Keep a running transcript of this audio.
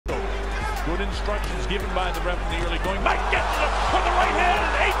Good instructions given by the ref in the early going. Mike gets it with the right hand,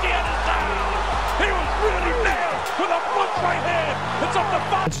 and ATN is down. He was really nailed with a front right hand. It's up to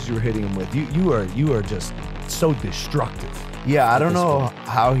 5. Punches you were hitting him with, you are just so destructive. Yeah, I don't know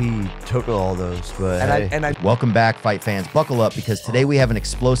how he took all those, but Welcome back, fight fans. Buckle up, because today we have an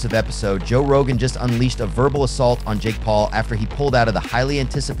explosive episode. Joe Rogan just unleashed a verbal assault on Jake Paul after he pulled out of the highly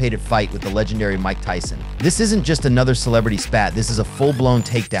anticipated fight with the legendary Mike Tyson. This isn't just another celebrity spat. This is a full-blown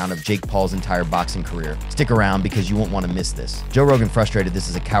takedown of Jake Paul's entire boxing career. Stick around, because you won't want to miss this. Joe Rogan frustrated this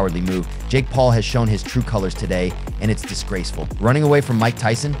is a cowardly move. Jake Paul has shown his true colors today, and it's disgraceful. Running away from Mike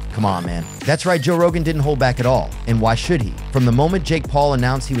Tyson? Come on, man. That's right, Joe Rogan didn't hold back at all. And why should he? From the moment Jake Paul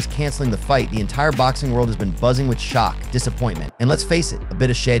announced he was canceling the fight, the entire boxing world has been buzzing with shock, disappointment, and let's face it, a bit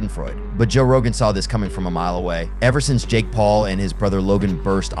of schadenfreude. But Joe Rogan saw this coming from a mile away. Ever since Jake Paul and his brother Logan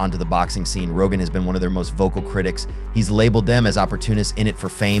burst onto the boxing scene, Rogan has been one of their most vocal critics. He's labeled them as opportunists in it for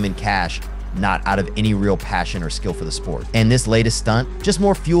fame and cash, not out of any real passion or skill for the sport. And this latest stunt, just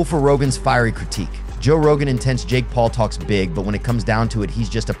more fuel for Rogan's fiery critique. Joe Rogan intends Jake Paul talks big, but when it comes down to it, he's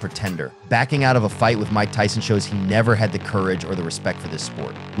just a pretender. Backing out of a fight with Mike Tyson shows he never had the courage or the respect for this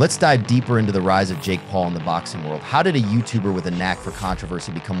sport. Let's dive deeper into the rise of Jake Paul in the boxing world. How did a YouTuber with a knack for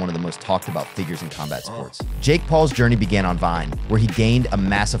controversy become one of the most talked about figures in combat sports? Jake Paul's journey began on Vine, where he gained a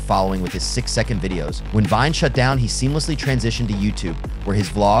massive following with his 6-second videos. When Vine shut down, he seamlessly transitioned to YouTube, where his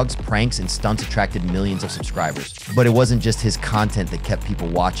vlogs, pranks, and stunts attracted millions of subscribers. But it wasn't just his content that kept people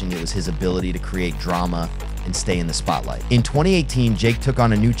watching, it was his ability to create drama and stay in the spotlight. In 2018, Jake took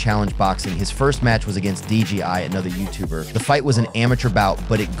on a new challenge boxing. His first match was against DGI, another YouTuber. The fight was an amateur bout,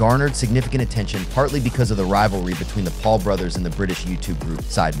 but it garnered significant attention, partly because of the rivalry between the Paul brothers and the British YouTube group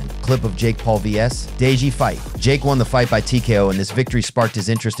Sidemen. Clip of Jake Paul vs. DG fight. Jake won the fight by TKO, and this victory sparked his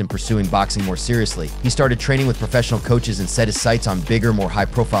interest in pursuing boxing more seriously. He started training with professional coaches and set his sights on bigger, more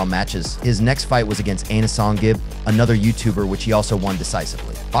high-profile matches. His next fight was against Anasongib, another YouTuber, which he also won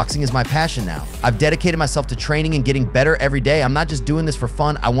decisively. Boxing is my passion now. I've dedicated myself to training and getting better every day. I'm not just doing this for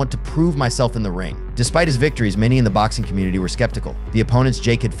fun. I want to prove myself in the ring. Despite his victories, many in the boxing community were skeptical. The opponents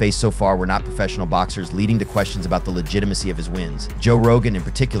Jake had faced so far were not professional boxers, leading to questions about the legitimacy of his wins. Joe Rogan, in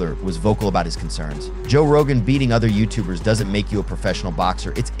particular, was vocal about his concerns. Joe Rogan beating other YouTubers doesn't make you a professional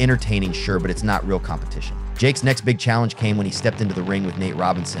boxer. It's entertaining, sure, but it's not real competition. Jake's next big challenge came when he stepped into the ring with Nate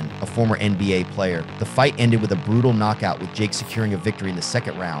Robinson, a former NBA player. The fight ended with a brutal knockout, with Jake securing a victory in the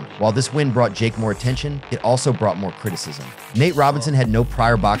second round. While this win brought Jake more attention, it also brought more criticism. Nate Robinson had no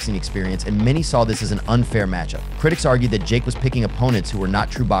prior boxing experience, and many saw this as an unfair matchup. Critics argued that Jake was picking opponents who were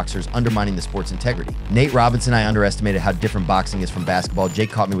not true boxers, undermining the sport's integrity. Nate Robinson, I underestimated how different boxing is from basketball. Jake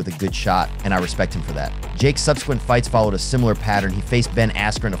caught me with a good shot, and I respect him for that. Jake's subsequent fights followed a similar pattern. He faced Ben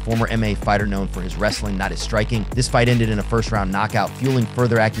Askren, a former MMA fighter known for his wrestling, not his striking. This fight ended in a first-round knockout, fueling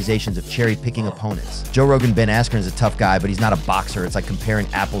further accusations of cherry-picking opponents. Joe Rogan, Ben Askren is a tough guy, but he's not a boxer. It's like comparing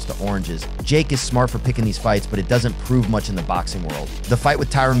apples to oranges. Jake is smart for picking these fights, but it doesn't prove much in the boxing world. The fight with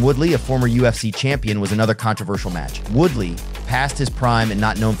Tyron Woodley, a former UFC champion, was another controversial match. Woodley, past his prime and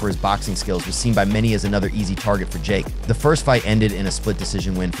not known for his boxing skills, was seen by many as another easy target for Jake. The first fight ended in a split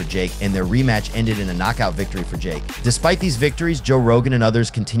decision win for Jake, and their rematch ended in a knockout victory for Jake. Despite these victories, Joe Rogan and others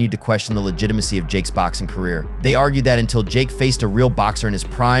continued to question the legitimacy of Jake's boxing career. They argued that until Jake faced a real boxer in his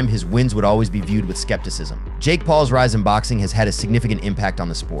prime, his wins would always be viewed with skepticism. Jake Paul's rise in boxing has had a significant impact on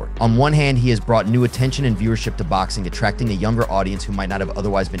the sport. On one hand, he has brought new attention and viewership to boxing, attracting a younger audience who might not have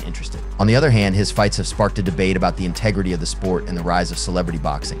otherwise been interested. On the other hand, his fights have sparked a debate about the integrity of the sport and the rise of celebrity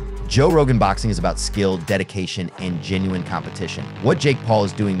boxing. Joe Rogan boxing is about skill, dedication, and genuine competition. What Jake Paul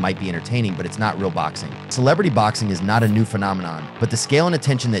is doing might be entertaining, but it's not real boxing. Celebrity boxing is not a new phenomenon, but the scale and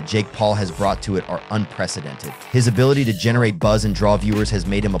attention that Jake Paul has brought to it are unprecedented. His ability to generate buzz and draw viewers has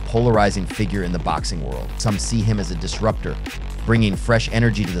made him a polarizing figure in the boxing world. Some see him as a disruptor, bringing fresh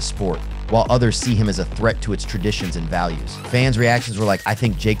energy to the sport, while others see him as a threat to its traditions and values. Fans' reactions were like, I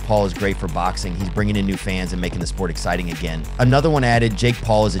think Jake Paul is great for boxing. He's bringing in new fans and making the sport exciting again. Another one added, Jake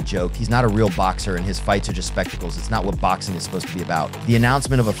Paul is a joke. He's not a real boxer and his fights are just spectacles. It's not what boxing is supposed to be about. The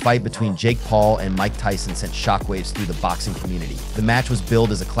announcement of a fight between Jake Paul and Mike Tyson sent shockwaves through the boxing community. The match was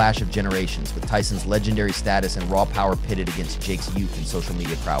billed as a clash of generations, with Tyson's legendary status and raw power pitted against Jake's youth and social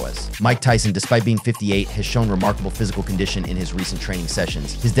media prowess. Mike Tyson, despite being 58, has shown remarkable physical condition in his recent training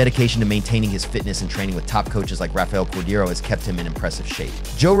sessions. His dedication to maintaining his fitness and training with top coaches like Rafael Cordeiro has kept him in impressive shape.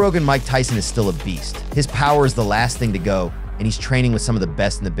 Joe Rogan Mike Tyson is still a beast. His power is the last thing to go, and he's training with some of the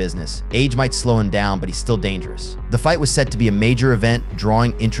best in the business. Age might slow him down, but he's still dangerous. The fight was set to be a major event,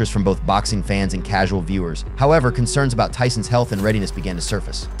 drawing interest from both boxing fans and casual viewers. However, concerns about Tyson's health and readiness began to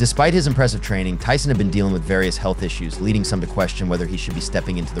surface. Despite his impressive training, Tyson had been dealing with various health issues, leading some to question whether he should be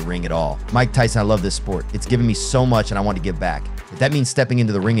stepping into the ring at all. Mike Tyson, I love this sport. It's given me so much and I want to give back. If that means stepping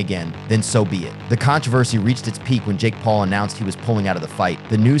into the ring again, then so be it. The controversy reached its peak when Jake Paul announced he was pulling out of the fight.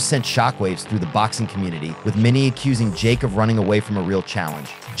 The news sent shockwaves through the boxing community, with many accusing Jake of running away from a real challenge.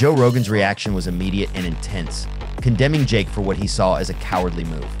 Joe Rogan's reaction was immediate and intense, condemning Jake for what he saw as a cowardly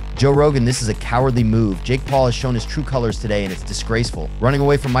move. Joe Rogan, this is a cowardly move. Jake Paul has shown his true colors today and it's disgraceful. Running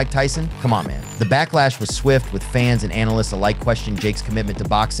away from Mike Tyson? Come on, man. The backlash was swift, with fans and analysts alike questioning Jake's commitment to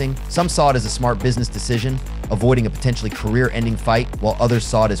boxing. Some saw it as a smart business decision, avoiding a potentially career-ending fight, while others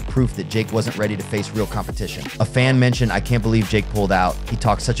saw it as proof that Jake wasn't ready to face real competition. A fan mentioned, "I can't believe Jake pulled out. He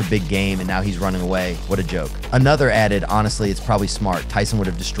talked such a big game and now he's running away. What a joke." Another added, "Honestly, it's probably smart. Tyson would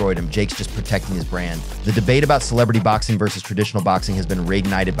have destroyed him. Jake's just protecting his brand." The debate about celebrity boxing versus traditional boxing has been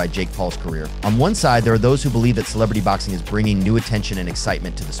reignited by Jake Paul's career. On one side, there are those who believe that celebrity boxing is bringing new attention and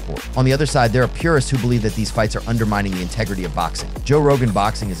excitement to the sport. On the other side, there are purists who believe that these fights are undermining the integrity of boxing. Joe Rogan,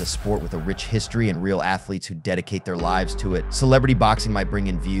 boxing is a sport with a rich history and real athletes who dedicate their lives to it. Celebrity boxing might bring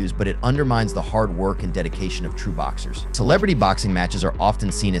in views, but it undermines the hard work and dedication of true boxers. Celebrity boxing matches are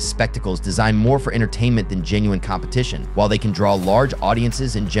often seen as spectacles designed more for entertainment than genuine competition. While they can draw large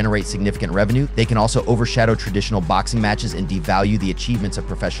audiences and generate significant revenue, they can also overshadow traditional boxing matches and devalue the achievements of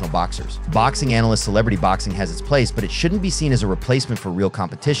professional boxers. Boxing analyst celebrity boxing has its place, but it shouldn't be seen as a replacement for real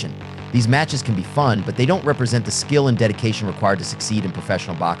competition. These matches can be fun, but they don't represent the skill and dedication required to succeed in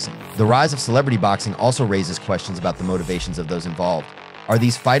professional boxing. The rise of celebrity boxing also raises questions about the motivations of those involved. Are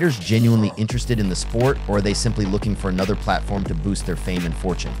these fighters genuinely interested in the sport, or are they simply looking for another platform to boost their fame and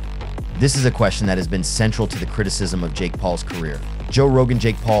fortune? This is a question that has been central to the criticism of Jake Paul's career. Joe Rogan,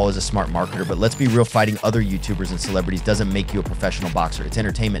 Jake Paul is a smart marketer, but let's be real, fighting other YouTubers and celebrities doesn't make you a professional boxer. It's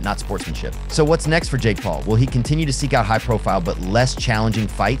entertainment, not sportsmanship. So what's next for Jake Paul? Will he continue to seek out high-profile but less challenging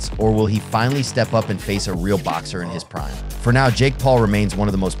fights, or will he finally step up and face a real boxer in his prime? For now, Jake Paul remains one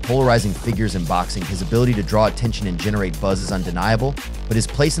of the most polarizing figures in boxing. His ability to draw attention and generate buzz is undeniable, but his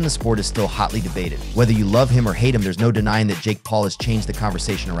place in the sport is still hotly debated. Whether you love him or hate him, there's no denying that Jake Paul has changed the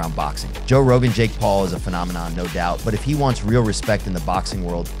conversation around boxing. Joe Rogan, Jake Paul is a phenomenon, no doubt, but if he wants real respect in the boxing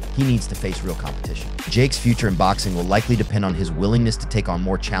world, he needs to face real competition. Jake's future in boxing will likely depend on his willingness to take on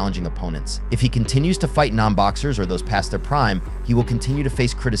more challenging opponents. If he continues to fight non-boxers or those past their prime, he will continue to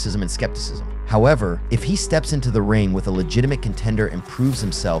face criticism and skepticism. However, if he steps into the ring with a legitimate contender and proves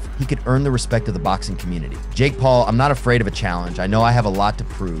himself, he could earn the respect of the boxing community. Jake Paul, I'm not afraid of a challenge. I know I have a lot to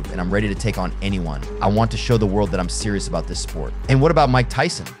prove, and I'm ready to take on anyone. I want to show the world that I'm serious about this sport. And what about Mike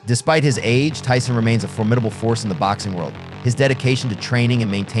Tyson? Despite his age, Tyson remains a formidable force in the boxing world. His dedication to training and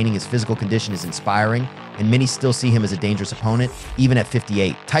maintaining his physical condition is inspiring, and many still see him as a dangerous opponent, even at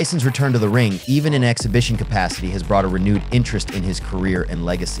 58. Tyson's return to the ring, even in exhibition capacity, has brought a renewed interest in his career and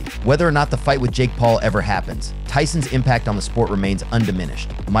legacy. Whether or not the fight with Jake Paul ever happens, Tyson's impact on the sport remains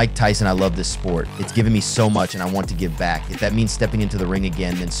undiminished. Mike Tyson, I love this sport. It's given me so much and I want to give back. If that means stepping into the ring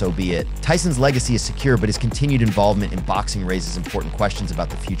again, then so be it. Tyson's legacy is secure, but his continued involvement in boxing raises important questions about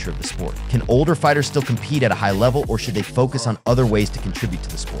the future of the sport. Can older fighters still compete at a high level, or should they focus on other ways to contribute to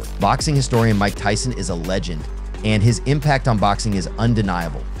the sport? Boxing historian Mike Tyson is a legend, and his impact on boxing is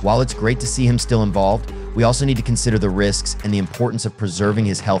undeniable. While it's great to see him still involved, we also need to consider the risks and the importance of preserving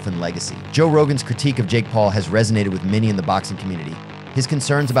his health and legacy. Joe Rogan's critique of Jake Paul has resonated with many in the boxing community. His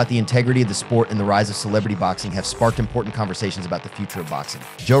concerns about the integrity of the sport and the rise of celebrity boxing have sparked important conversations about the future of boxing.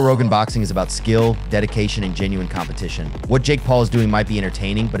 Joe Rogan, boxing is about skill, dedication, and genuine competition. What Jake Paul is doing might be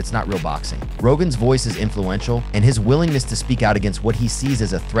entertaining, but it's not real boxing. Rogan's voice is influential, and his willingness to speak out against what he sees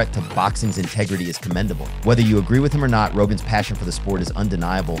as a threat to boxing's integrity is commendable. Whether you agree with him or not, Rogan's passion for the sport is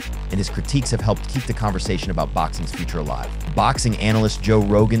undeniable, and his critiques have helped keep the conversation about boxing's future alive. Boxing analyst Joe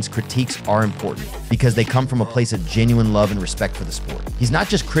Rogan's critiques are important because they come from a place of genuine love and respect for the sport. He's not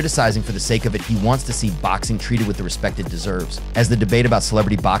just criticizing for the sake of it, he wants to see boxing treated with the respect it deserves. As the debate about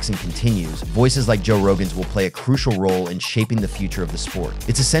celebrity boxing continues, voices like Joe Rogan's will play a crucial role in shaping the future of the sport.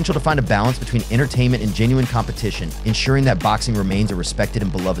 It's essential to find a balance between entertainment and genuine competition, ensuring that boxing remains a respected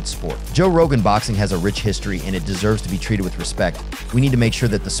and beloved sport. Joe Rogan, boxing has a rich history and it deserves to be treated with respect. We need to make sure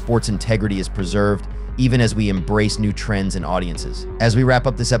that the sport's integrity is preserved, even as we embrace new trends and audiences. As we wrap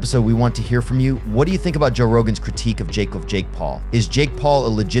up this episode, we want to hear from you. What do you think about Joe Rogan's critique of Jake Paul? Is Jake Paul a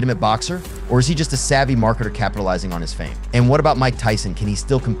legitimate boxer, or is he just a savvy marketer capitalizing on his fame? And what about Mike Tyson? Can he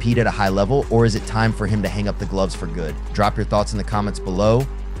still compete at a high level, or is it time for him to hang up the gloves for good? Drop your thoughts in the comments below.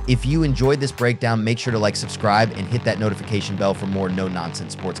 If you enjoyed this breakdown, make sure to like, subscribe, and hit that notification bell for more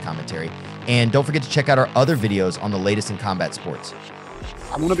no-nonsense sports commentary. And don't forget to check out our other videos on the latest in combat sports.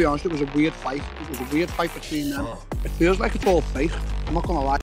 I'm going to be honest, it was a weird fight. It was a weird fight between them. It feels like it's all fake. I'm not going to lie.